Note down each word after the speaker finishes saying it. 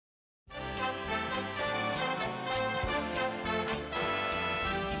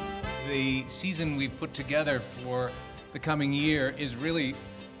The season we've put together for the coming year is really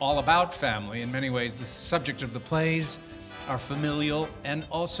all about family in many ways. The subject of the plays are familial, and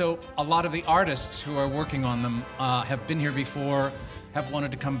also a lot of the artists who are working on them have been here before, have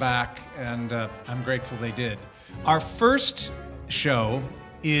wanted to come back, and I'm grateful they did. Our first show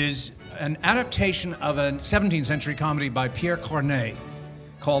is an adaptation of a 17th century comedy by Pierre Corneille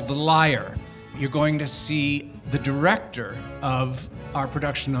called The Liar. You're going to see the director of our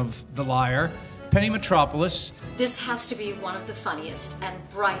production of The Liar, Penny Metropolis. This has to be one of the funniest and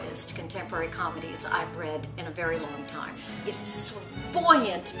brightest contemporary comedies I've read in a very long time. It's this sort of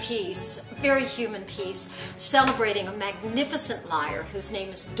buoyant piece, very human piece, celebrating a magnificent liar whose name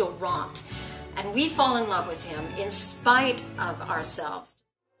is Dorant. And we fall in love with him in spite of ourselves.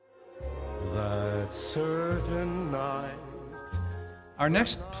 That certain night. Our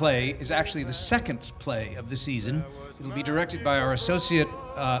next play is actually the second play of the season. It'll be directed by our associate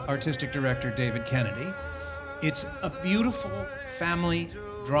artistic director, David Kennedy. It's a beautiful family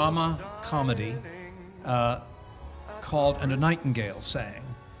drama comedy called And a Nightingale Sang.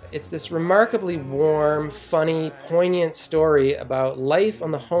 It's this remarkably warm, funny, poignant story about life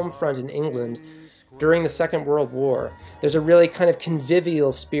on the home front in England during the Second World War. There's a really kind of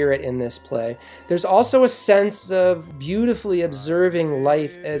convivial spirit in this play. There's also a sense of beautifully observing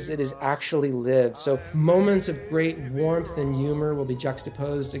life as it is actually lived. So moments of great warmth and humor will be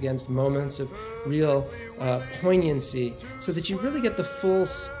juxtaposed against moments of real poignancy, so that you really get the full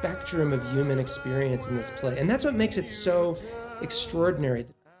spectrum of human experience in this play. And that's what makes it so extraordinary.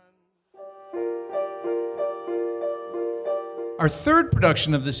 Our third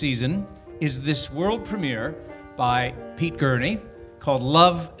production of the season is this world premiere by Pete Gurney called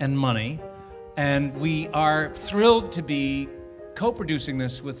Love and Money. And we are thrilled to be co-producing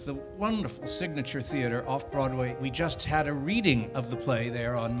this with the wonderful Signature Theater off-Broadway. We just had a reading of the play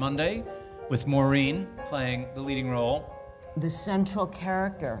there on Monday with Maureen playing the leading role. The central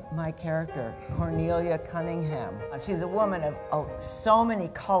character, my character, Cornelia Cunningham. She's a woman of so many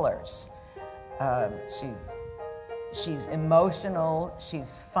colors. She's emotional,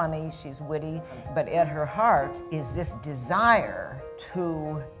 she's funny, she's witty, but at her heart is this desire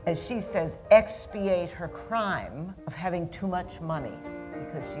to, as she says, expiate her crime of having too much money,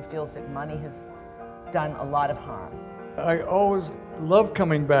 because she feels that money has done a lot of harm. I always love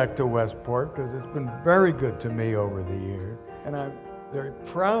coming back to Westport because it's been very good to me over the years, and I'm very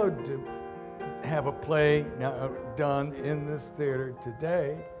proud to have a play now done in this theater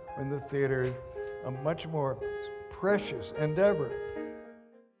today, when the theater is a much more precious endeavor.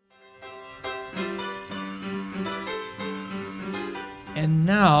 And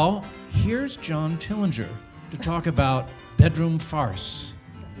now, here's John Tillinger to talk about Bedroom Farce.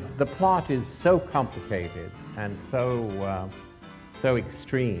 The plot is so complicated and so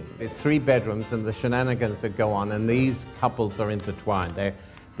extreme. It's 3 bedrooms and the shenanigans that go on, and these couples are intertwined.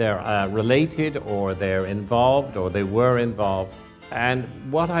 They're related, or they're involved, or they were involved. And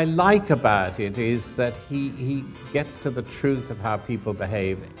what I like about it is that he gets to the truth of how people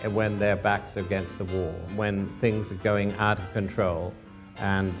behave when their backs are against the wall, when things are going out of control,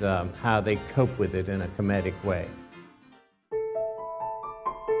 and how they cope with it in a comedic way.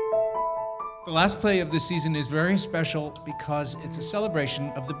 The last play of the season is very special because it's a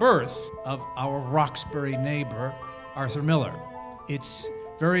celebration of the birth of our Roxbury neighbor, Arthur Miller. It's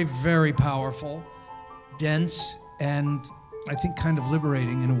very, very powerful, dense, and I think kind of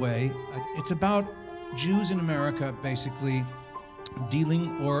liberating in a way. It's about Jews in America basically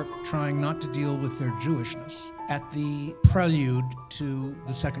dealing or trying not to deal with their Jewishness at the prelude to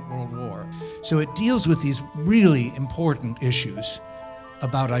the Second World War. So it deals with these really important issues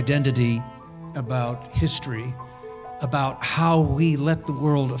about identity, about history, about how we let the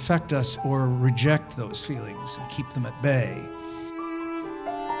world affect us or reject those feelings and keep them at bay.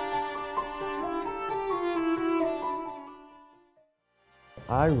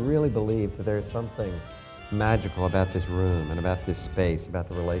 I really believe that there's something magical about this room and about this space, about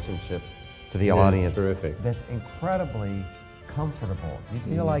the relationship to the audience. Terrific. That's incredibly comfortable. You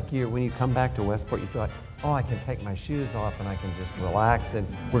feel like when you come back to Westport, you feel like, oh, I can take my shoes off and I can just relax, and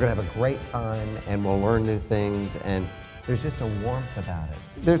we're going to have a great time and we'll learn new things, and there's just a warmth about it.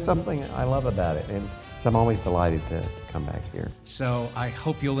 There's something I love about it, and so I'm always delighted to come back here. So I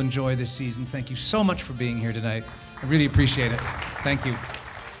hope you'll enjoy this season. Thank you so much for being here tonight. I really appreciate it. Thank you.